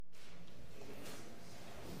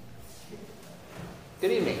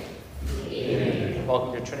Good evening. Good evening.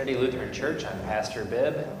 Welcome to Trinity Lutheran Church. I'm Pastor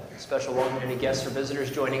Bibb. Special welcome to any guests or visitors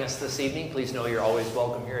joining us this evening. Please know you're always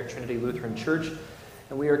welcome here at Trinity Lutheran Church.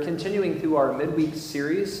 And we are continuing through our midweek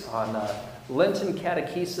series on Lenten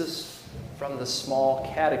catechesis from the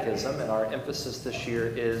Small Catechism. And our emphasis this year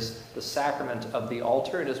is the sacrament of the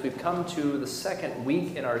altar. And as we've come to the second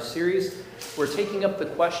week in our series, we're taking up the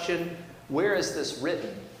question, where is this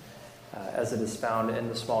written? As it is found in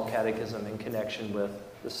the Small Catechism in connection with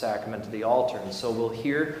the sacrament of the altar. And so we'll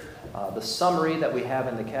hear the summary that we have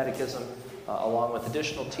in the Catechism, along with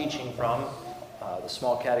additional teaching from the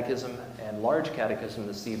Small Catechism and Large Catechism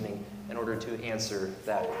this evening in order to answer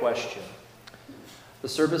that question. The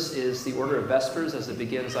service is the Order of Vespers as it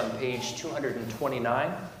begins on page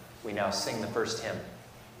 229. We now sing the first hymn.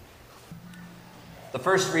 The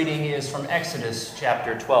first reading is from Exodus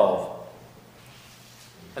chapter 12.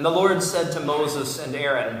 And the Lord said to Moses and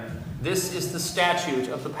Aaron, "This is the statute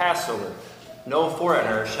of the Passover. No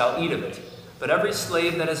foreigner shall eat of it, but every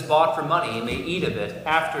slave that is bought for money may eat of it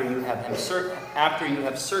after you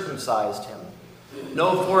have circumcised him.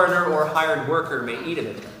 No foreigner or hired worker may eat of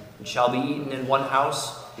it. It shall be eaten in one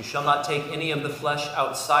house. You shall not take any of the flesh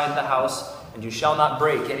outside the house, and you shall not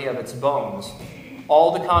break any of its bones.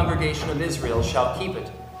 All the congregation of Israel shall keep it.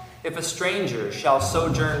 If a stranger shall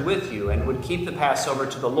sojourn with you and would keep the Passover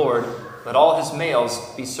to the Lord, let all his males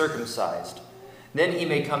be circumcised. Then he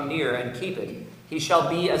may come near and keep it. He shall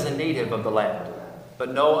be as a native of the land,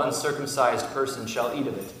 but no uncircumcised person shall eat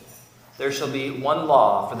of it. There shall be one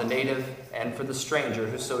law for the native and for the stranger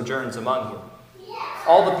who sojourns among you."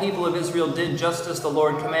 All the people of Israel did just as the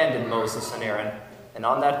Lord commanded Moses and Aaron, and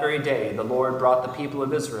on that very day the Lord brought the people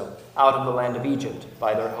of Israel out of the land of Egypt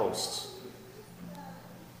by their hosts.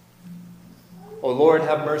 O Lord,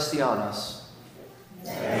 have mercy on us.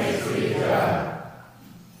 Thanks be to God.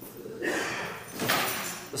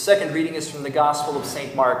 The second reading is from the Gospel of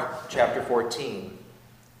St. Mark, chapter 14.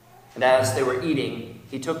 And as they were eating,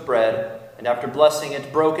 he took bread, and after blessing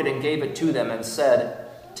it, broke it and gave it to them, and said,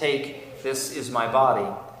 "Take, this is my body."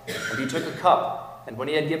 And he took a cup, and when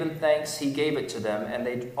he had given thanks, he gave it to them, and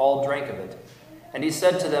they all drank of it. And he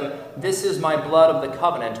said to them, "This is my blood of the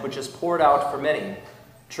covenant, which is poured out for many.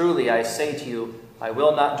 Truly, I say to you, I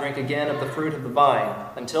will not drink again of the fruit of the vine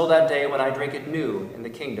until that day when I drink it new in the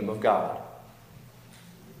kingdom of God."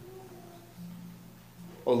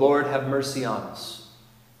 O Lord, have mercy on us.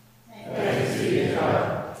 Thanks be to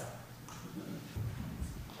God.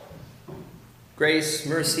 Grace,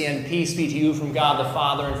 mercy, and peace be to you from God the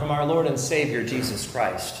Father and from our Lord and Savior, Jesus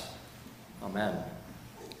Christ. Amen.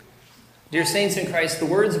 Dear saints in Christ, the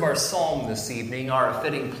words of our psalm this evening are a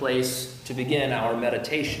fitting place to begin our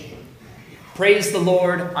meditation. Praise the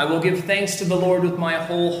Lord. I will give thanks to the Lord with my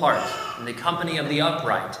whole heart, in the company of the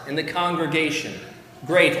upright, in the congregation.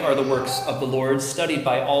 Great are the works of the Lord, studied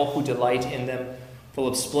by all who delight in them. Full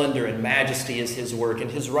of splendor and majesty is his work,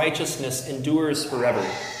 and his righteousness endures forever.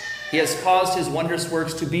 He has caused his wondrous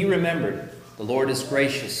works to be remembered. The Lord is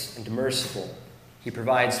gracious and merciful. He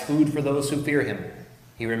provides food for those who fear him.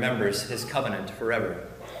 He remembers his covenant forever.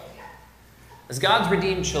 As God's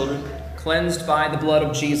redeemed children, cleansed by the blood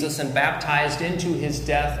of Jesus and baptized into his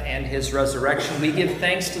death and his resurrection, we give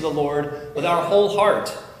thanks to the Lord with our whole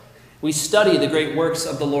heart. We study the great works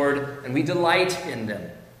of the Lord, and we delight in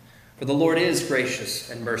them. For the Lord is gracious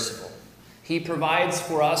and merciful. He provides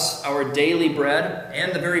for us our daily bread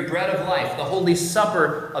and the very bread of life, the holy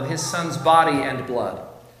supper of his Son's body and blood.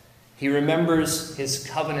 He remembers his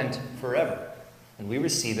covenant forever, and we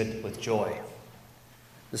receive it with joy.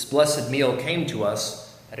 This blessed meal came to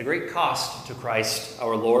us at a great cost to Christ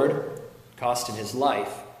our Lord, cost in his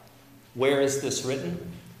life. Where is this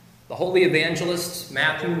written? The holy evangelists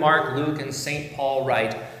Matthew, Mark, Luke, and St. Paul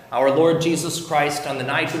write, "Our Lord Jesus Christ, on the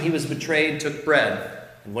night when he was betrayed, took bread,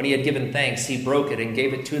 and when he had given thanks, he broke it and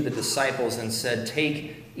gave it to the disciples and said,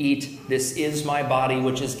 'Take, eat, this is my body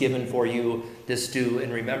which is given for you. This do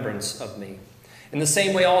in remembrance of me.' In the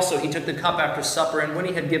same way also he took the cup after supper, and when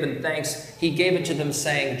he had given thanks, he gave it to them,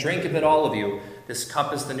 saying, 'Drink of it, all of you. This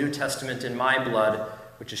cup is the New Testament in my blood,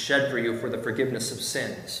 which is shed for you for the forgiveness of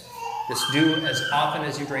sins. This do as often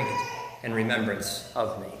as you drink it in remembrance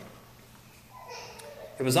of me.'"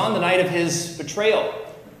 It was on the night of his betrayal,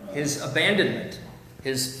 his abandonment,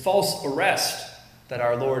 his false arrest, that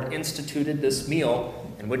our Lord instituted this meal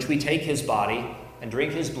in which we take his body and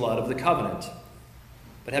drink his blood of the covenant.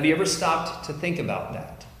 But have you ever stopped to think about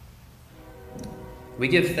that? We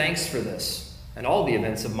give thanks for this and all the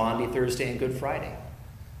events of Maundy, Thursday, and Good Friday.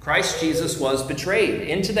 Christ Jesus was betrayed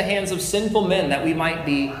into the hands of sinful men that we might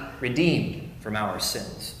be redeemed from our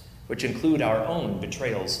sins, which include our own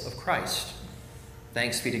betrayals of Christ.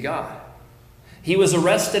 Thanks be to God. He was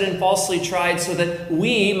arrested and falsely tried so that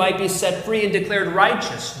we might be set free and declared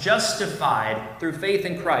righteous, justified through faith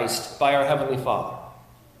in Christ by our Heavenly Father.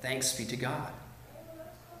 Thanks be to God.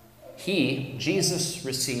 He, Jesus,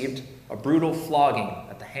 received a brutal flogging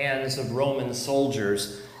at the hands of Roman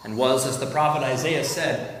soldiers and was, as the prophet Isaiah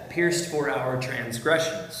said, pierced for our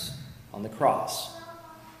transgressions on the cross.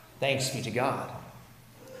 Thanks be to God.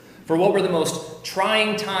 For what were the most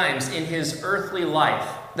trying times in his earthly life,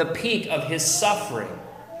 the peak of his suffering,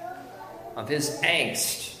 of his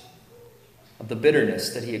angst, of the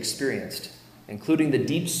bitterness that he experienced, including the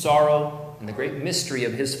deep sorrow and the great mystery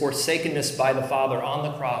of his forsakenness by the Father on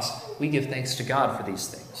the cross, we give thanks to God for these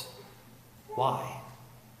things. Why?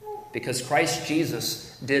 Because Christ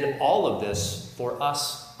Jesus did all of this for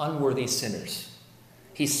us unworthy sinners.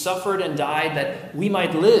 He suffered and died that we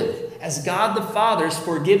might live as God the Father's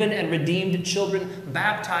forgiven and redeemed children,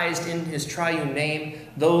 baptized in his triune name,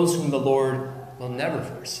 those whom the Lord will never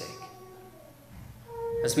forsake.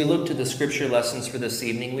 As we look to the scripture lessons for this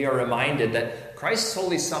evening, we are reminded that Christ's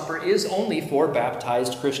Holy Supper is only for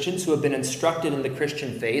baptized Christians who have been instructed in the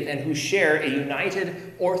Christian faith and who share a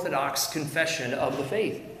united Orthodox confession of the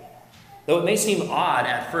faith. Though it may seem odd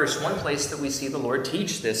at first, one place that we see the Lord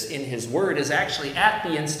teach this in his word is actually at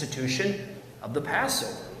the institution of the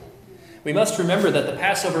Passover. We must remember that the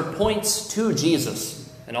Passover points to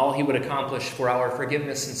Jesus and all he would accomplish for our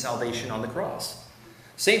forgiveness and salvation on the cross.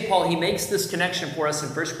 St. Paul, he makes this connection for us in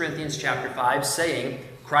 1 Corinthians chapter 5, saying,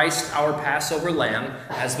 Christ, our Passover lamb,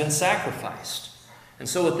 has been sacrificed. And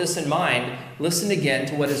so with this in mind, listen again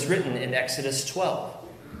to what is written in Exodus 12.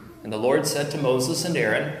 And the Lord said to Moses and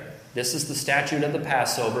Aaron, this is the statute of the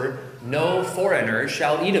Passover. No foreigner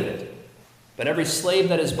shall eat of it. But every slave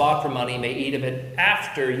that is bought for money may eat of it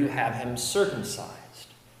after you have him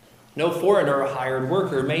circumcised. No foreigner or hired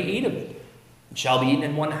worker may eat of it. It shall be eaten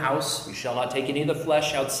in one house. You shall not take any of the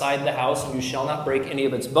flesh outside the house, and you shall not break any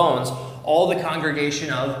of its bones. All the congregation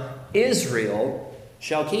of Israel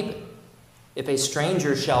shall keep it. If a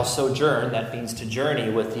stranger shall sojourn, that means to journey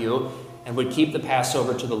with you, and would keep the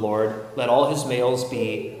Passover to the Lord, let all his males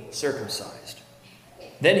be circumcised.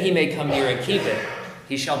 Then he may come near and keep it.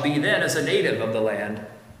 He shall be then as a native of the land,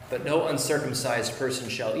 but no uncircumcised person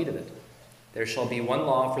shall eat of it. There shall be one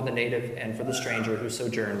law for the native and for the stranger who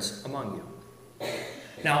sojourns among you.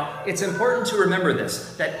 Now, it's important to remember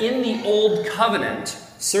this, that in the Old Covenant,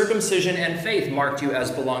 circumcision and faith marked you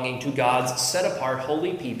as belonging to God's set-apart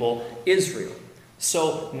holy people, Israel.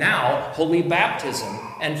 So now, holy baptism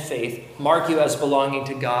and faith mark you as belonging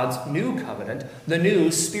to God's new covenant, the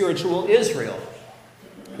new spiritual Israel.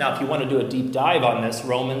 Now, if you want to do a deep dive on this,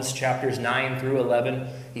 Romans chapters 9 through 11,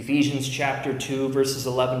 Ephesians chapter 2, verses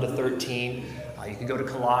 11 to 13. You can go to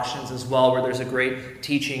Colossians as well, where there's a great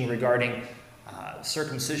teaching regarding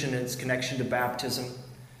circumcision and its connection to baptism.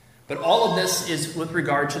 But all of this is with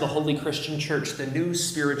regard to the Holy Christian Church, the new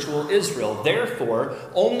spiritual Israel. Therefore,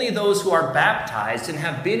 only those who are baptized and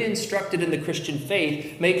have been instructed in the Christian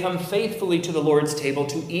faith may come faithfully to the Lord's table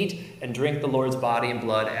to eat and drink the Lord's body and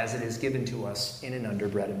blood as it is given to us in and under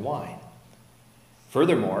bread and wine.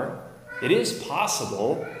 Furthermore, it is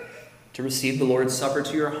possible to receive the Lord's Supper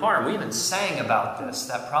to your harm. We even sang about this.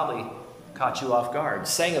 That probably caught you off guard.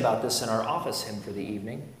 Sang about this in our office hymn for the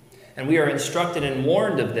evening. And we are instructed and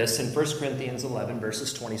warned of this in 1 Corinthians 11,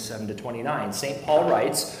 verses 27 to 29. St. Paul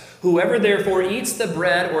writes, whoever therefore eats the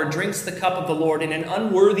bread or drinks the cup of the Lord in an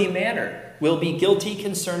unworthy manner will be guilty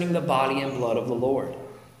concerning the body and blood of the Lord.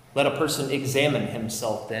 Let a person examine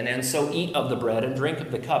himself then, and so eat of the bread and drink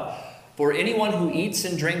of the cup. For anyone who eats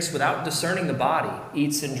and drinks without discerning the body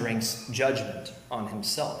eats and drinks judgment on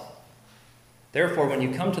himself. Therefore, when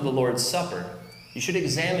you come to the Lord's Supper, you should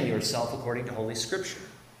examine yourself according to Holy Scripture.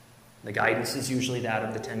 The guidance is usually that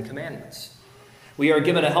of the Ten Commandments. We are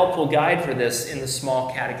given a helpful guide for this in the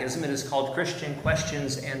small catechism. It is called Christian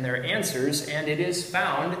Questions and Their Answers, and it is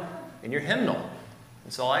found in your hymnal.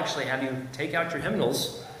 And so I'll actually have you take out your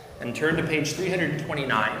hymnals and turn to page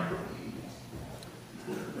 329.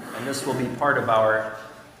 And this will be part of our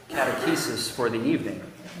catechesis for the evening.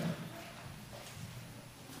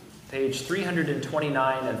 Page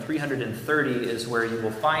 329 and 330 is where you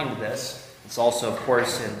will find this. It's also, of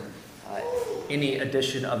course, in any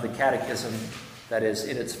edition of the Catechism that is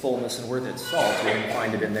in its fullness and worth its salt. You can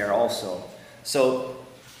find it in there also. So,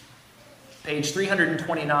 page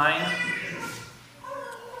 329,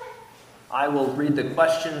 I will read the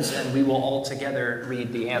questions and we will all together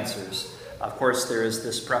read the answers. Of course, there is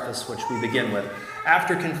this preface which we begin with.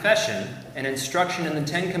 After confession and instruction in the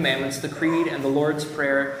Ten Commandments, the Creed, and the Lord's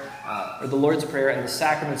Prayer, or the Lord's Prayer and the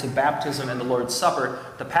sacraments of baptism and the Lord's Supper,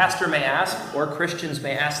 the pastor may ask, or Christians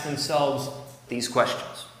may ask themselves these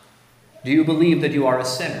questions. Do you believe that you are a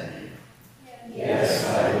sinner? Yes,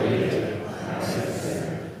 I believe that I am a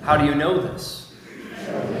sinner. How do you know this?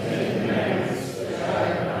 From the Ten Commandments which I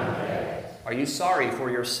have not kept. Are you sorry for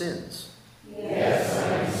your sins? Yes,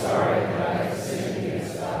 I am sorry that I have sinned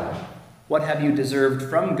against God. What have you deserved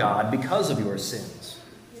from God because of your sins?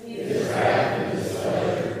 His wrath and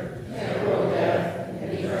displeasure, temporal death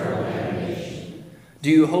and eternal damnation. Do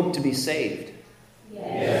you hope to be saved?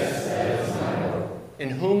 Yes, that is my hope. In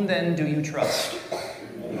whom then do you trust?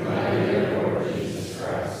 In my dear Lord Jesus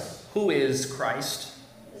Christ. Who is Christ?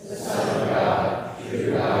 The Son of God,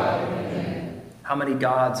 true God and man. How many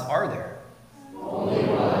gods are there? Only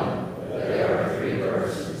one, but there are three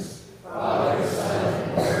persons, Father, Son,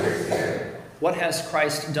 and Holy Spirit. What has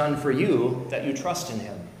Christ done for you that you trust in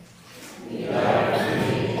him? He died for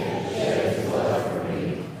me and shed his blood for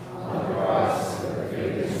me on the cross for the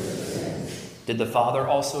forgiveness of sins. Did the Father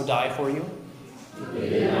also die for you? He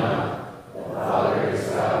did not. The Father is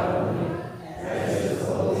God only, as is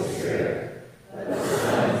the Holy Spirit. But the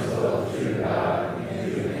Son is both true God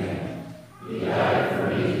and true man. He died for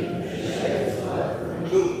me and shed his blood for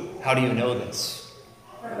me. How do you know this?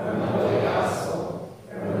 From the Holy Gospel,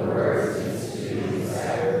 from the words instituted in the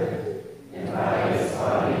sacrament, and by his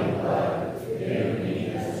body and blood, given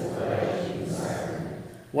me as the pledge in the sacrament.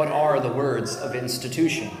 What are the words of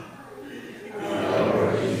institution? Our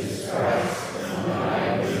Lord Jesus Christ, whom I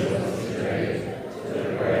am able to grave,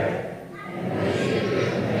 took bread, and when he had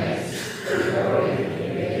given thanks, he broke it and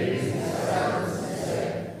gave it to his disciples and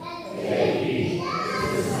said, "Take, eat,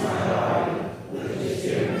 this is my body, which is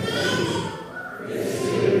given for you. This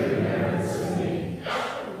do in remembrance of me."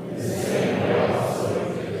 In the same way also he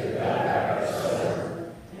took the cup after supper,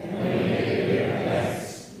 and when he had given thanks,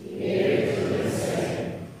 he gave it to them, saying,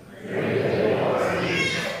 "Drink of it, all of you.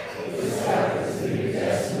 This cup is the New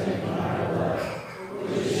Testament in my blood,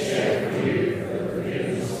 which is shed for you for the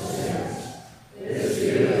forgiveness of sins. This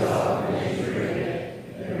do as often as you drink it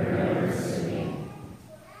in remembrance of me."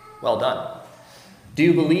 Well done. Do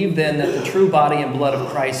you believe then that the true body and blood of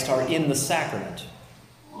Christ are in the sacrament?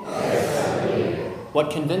 Yes, I believe it. What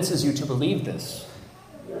convinces you to believe this?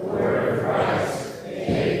 The word of Christ,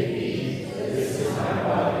 "Take, eat, this is my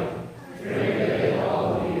body. Drink of it,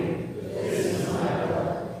 all of you. This is my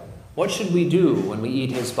blood." What should we do when we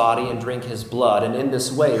eat his body and drink his blood, and in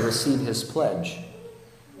this way receive his pledge?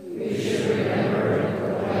 We should remember and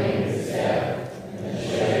proclaim his death and the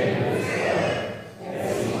shedding of his blood,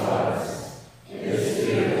 as he taught us. This do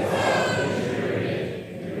as often as you drink it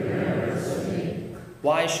in remembrance of me.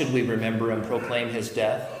 Why should we remember and proclaim his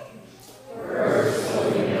death? First, so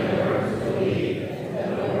we may learn to believe that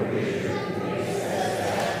no creature can make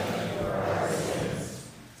satisfaction for our sins.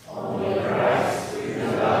 Only Christ, true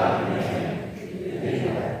God and man, can do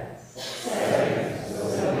that. Second, so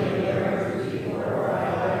that we may learn to keep or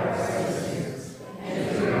abide our sins and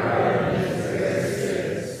to regard them as their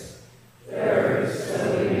spirits. Third, so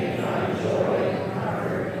we may find joy and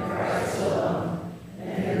comfort in Christ alone,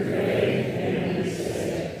 and through faith may be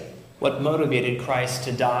saved. What motivated Christ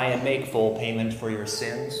to die and make full payment for your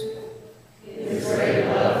sins? His great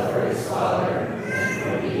love for his Father and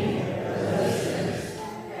for me as a sinner,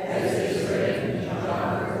 as is written in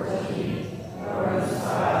John 14, Romans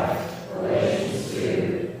 5, Galatians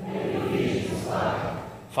 2, and Ephesians 5.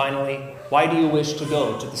 Finally, why do you wish to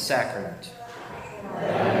go to the sacrament?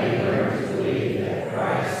 That I may learn to believe that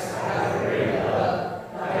Christ, out of great love,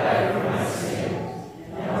 died for my sins,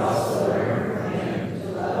 and also learn from him to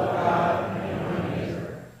love God and my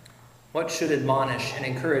neighbor. What should admonish and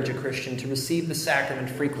encourage a Christian to receive the sacrament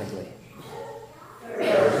frequently?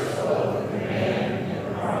 First, both the command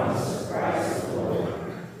and the promise of Christ the Lord.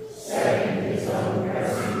 Second, his own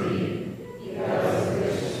present need, because of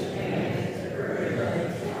which the command is a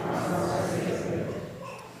burden on our faith.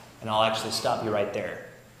 And I'll actually stop you right there,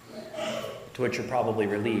 to which you're probably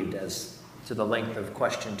relieved as to the length of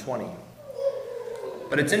question 20.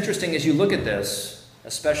 But it's interesting as you look at this,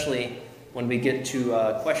 especially when we get to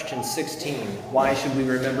question 16, why should we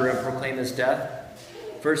remember and proclaim his death?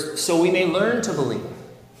 First, so we may learn to believe.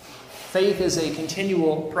 Faith is a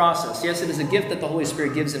continual process. Yes, it is a gift that the Holy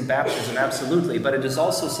Spirit gives in baptism, absolutely, but it is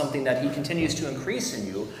also something that he continues to increase in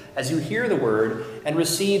you as you hear the word and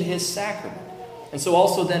receive his sacrament. And so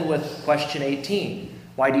also then with question 18,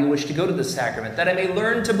 why do you wish to go to the sacrament? That I may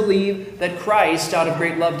learn to believe that Christ, out of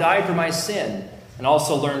great love, died for my sin, and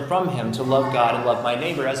also learn from him to love God and love my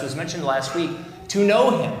neighbor, as was mentioned last week, to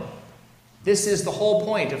know him. This is the whole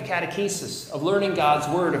point of catechesis, of learning God's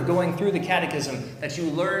word, of going through the catechism, that you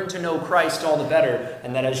learn to know Christ all the better,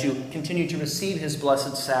 and that as you continue to receive his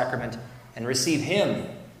blessed sacrament and receive him,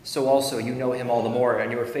 so also you know him all the more,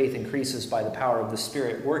 and your faith increases by the power of the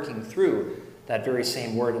Spirit working through that very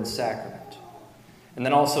same word and sacrament. And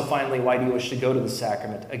then also, finally, why do you wish to go to the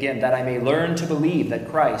sacrament? Again, that I may learn to believe that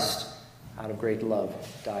Christ, out of great love,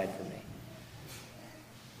 died for me.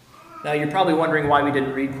 Now, you're probably wondering why we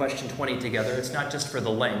didn't read question 20 together. It's not just for the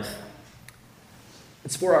length.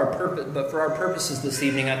 It's for our purpose, but for our purposes this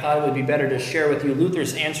evening, I thought it would be better to share with you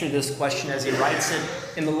Luther's answer to this question as he writes it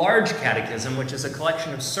in the Large Catechism, which is a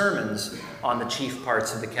collection of sermons on the chief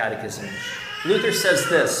parts of the Catechism. Luther says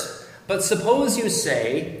this, "But suppose you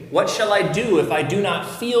say, what shall I do if I do not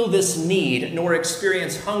feel this need, nor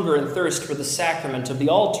experience hunger and thirst for the sacrament of the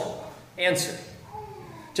altar?" Answer: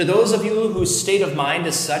 to those of you whose state of mind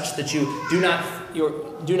is such that you do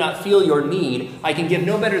not feel your need, I can give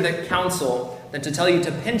no better counsel than to tell you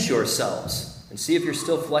to pinch yourselves and see if you're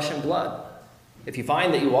still flesh and blood. If you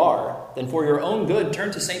find that you are, then for your own good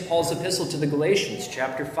turn to St. Paul's epistle to the Galatians,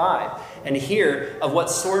 chapter 5, and hear of what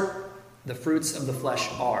sort the fruits of the flesh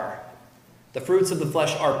are. The fruits of the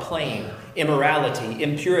flesh are plain: immorality,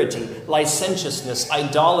 impurity, licentiousness,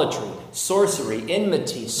 idolatry, sorcery,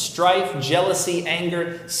 enmity, strife, jealousy,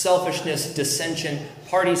 anger, selfishness, dissension,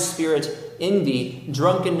 party spirit, envy,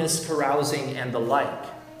 drunkenness, carousing, and the like.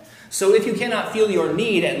 So if you cannot feel your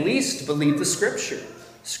need, at least believe the Scripture.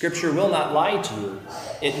 Scripture will not lie to you.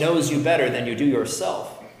 It knows you better than you do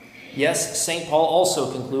yourself. Yes, St. Paul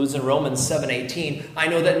also concludes in Romans 7:18, I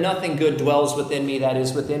know that nothing good dwells within me, that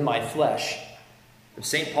is, within my flesh. If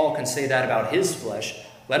St. Paul can say that about his flesh,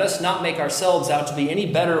 let us not make ourselves out to be any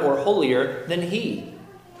better or holier than he.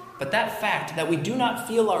 But that fact that we do not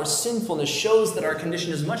feel our sinfulness shows that our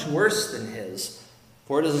condition is much worse than his,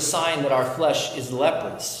 for it is a sign that our flesh is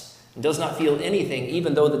leprous and does not feel anything,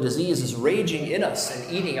 even though the disease is raging in us and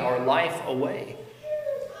eating our life away.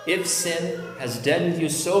 If sin has deadened you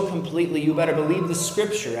so completely, you better believe the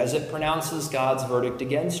Scripture as it pronounces God's verdict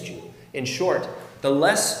against you. In short, the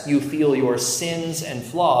less you feel your sins and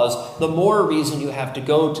flaws, the more reason you have to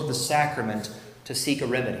go to the sacrament to seek a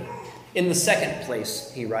remedy. In the second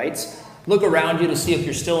place, he writes, look around you to see if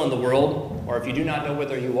you're still in the world, or if you do not know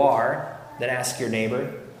whether you are, then ask your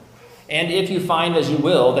neighbor. And if you find, as you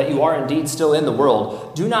will, that you are indeed still in the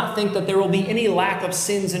world, do not think that there will be any lack of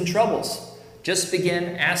sins and troubles. Just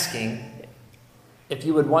begin asking if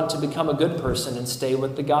you would want to become a good person and stay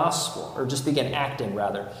with the gospel, or just begin acting,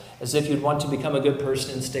 rather, as if you'd want to become a good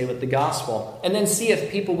person and stay with the gospel. And then see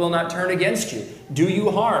if people will not turn against you, do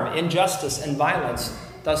you harm, injustice, and violence,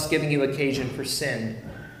 thus giving you occasion for sin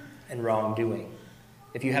and wrongdoing.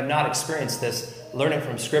 If you have not experienced this, learn it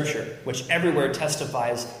from Scripture, which everywhere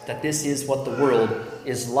testifies that this is what the world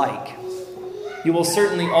is like. You will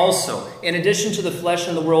certainly also, in addition to the flesh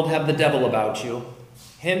and the world, have the devil about you.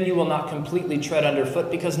 Him you will not completely tread underfoot,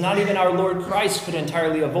 because not even our Lord Christ could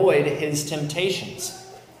entirely avoid his temptations.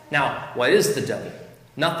 Now, what is the devil?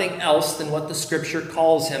 Nothing else than what the Scripture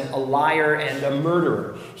calls him, a liar and a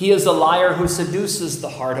murderer. He is a liar who seduces the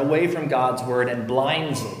heart away from God's word and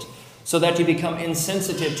blinds it, so that you become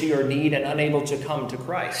insensitive to your need and unable to come to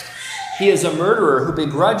Christ. He is a murderer who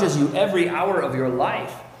begrudges you every hour of your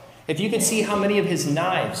life. If you could see how many of his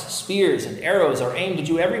knives, spears, and arrows are aimed at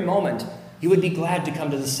you every moment, you would be glad to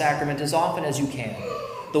come to the sacrament as often as you can.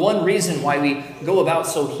 The one reason why we go about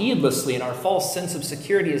so heedlessly in our false sense of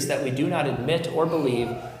security is that we do not admit or believe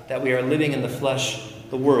that we are living in the flesh,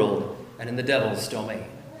 the world, and in the devil's domain.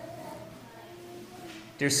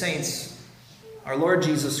 Dear saints, our Lord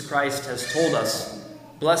Jesus Christ has told us,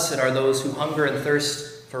 blessed are those who hunger and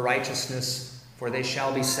thirst for righteousness, for they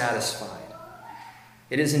shall be satisfied.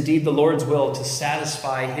 It is indeed the Lord's will to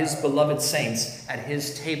satisfy his beloved saints at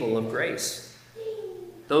his table of grace.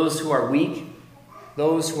 Those who are weak,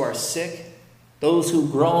 those who are sick, those who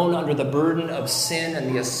groan under the burden of sin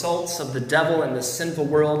and the assaults of the devil and the sinful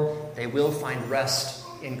world, they will find rest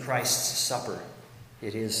in Christ's supper.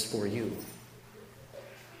 It is for you.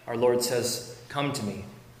 Our Lord says, come to me,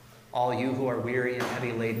 all you who are weary and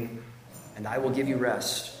heavy laden, and I will give you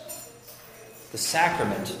rest. The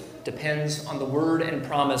sacrament depends on the word and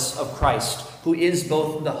promise of Christ, who is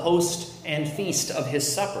both the host and feast of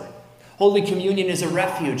his supper. Holy Communion is a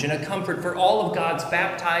refuge and a comfort for all of God's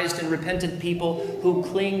baptized and repentant people who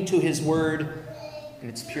cling to his word in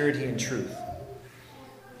its purity and truth.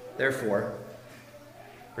 Therefore,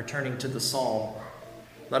 returning to the psalm,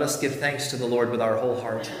 let us give thanks to the Lord with our whole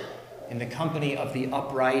heart. In the company of the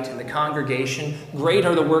upright in the congregation, great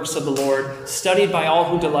are the works of the Lord, studied by all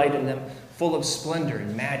who delight in them. full of splendor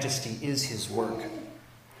and majesty is his work,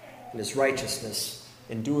 and his righteousness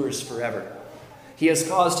endures forever. He has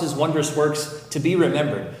caused his wondrous works to be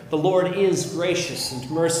remembered. The Lord is gracious and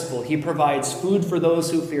merciful. He provides food for those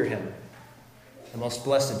who fear him, the most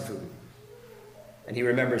blessed food, and he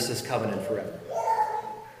remembers his covenant forever.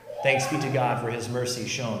 Thanks be to God for his mercy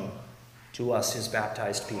shown to us, his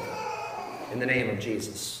baptized people. In the name of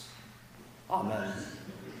Jesus, amen.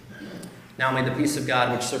 Now may the peace of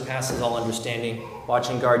God, which surpasses all understanding, watch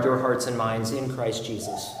and guard your hearts and minds in Christ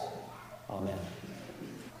Jesus. Amen.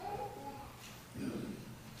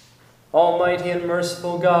 Almighty and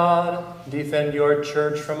merciful God, defend your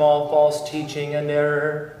church from all false teaching and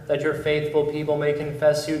error, that your faithful people may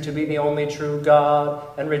confess you to be the only true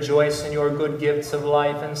God and rejoice in your good gifts of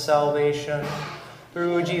life and salvation.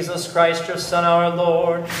 Through Jesus Christ, your Son, our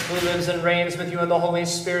Lord, who lives and reigns with you in the Holy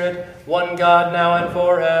Spirit, one God, now and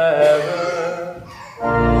forever.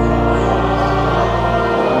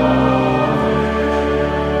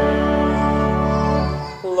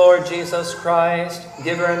 Lord Jesus Christ,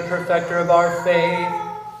 giver and perfecter of our faith,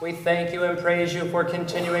 we thank you and praise you for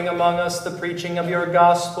continuing among us the preaching of your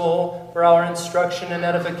gospel for our instruction and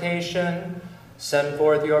edification. Send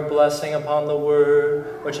forth your blessing upon the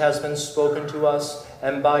word which has been spoken to us,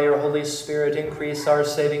 and by your Holy Spirit increase our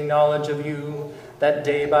saving knowledge of you, that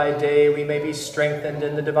day by day we may be strengthened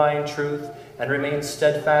in the divine truth and remain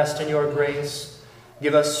steadfast in your grace.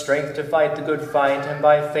 Give us strength to fight the good fight, and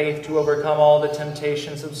by faith to overcome all the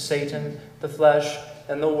temptations of Satan, the flesh,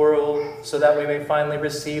 and the world, so that we may finally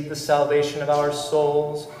receive the salvation of our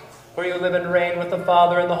souls. For you live and reign with the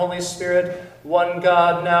Father and the Holy Spirit, one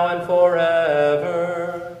God, now and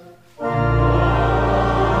forever.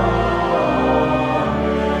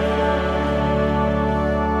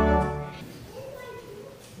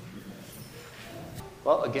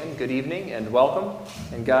 Well, again, good evening and welcome,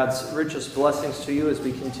 and God's richest blessings to you as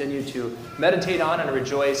we continue to meditate on and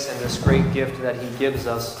rejoice in this great gift that he gives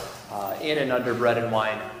us in and under bread and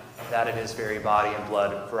wine, that of his very body and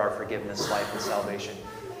blood for our forgiveness, life, and salvation.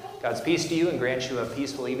 God's peace to you, and grant you a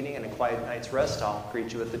peaceful evening and a quiet night's rest. I'll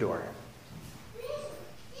greet you at the door.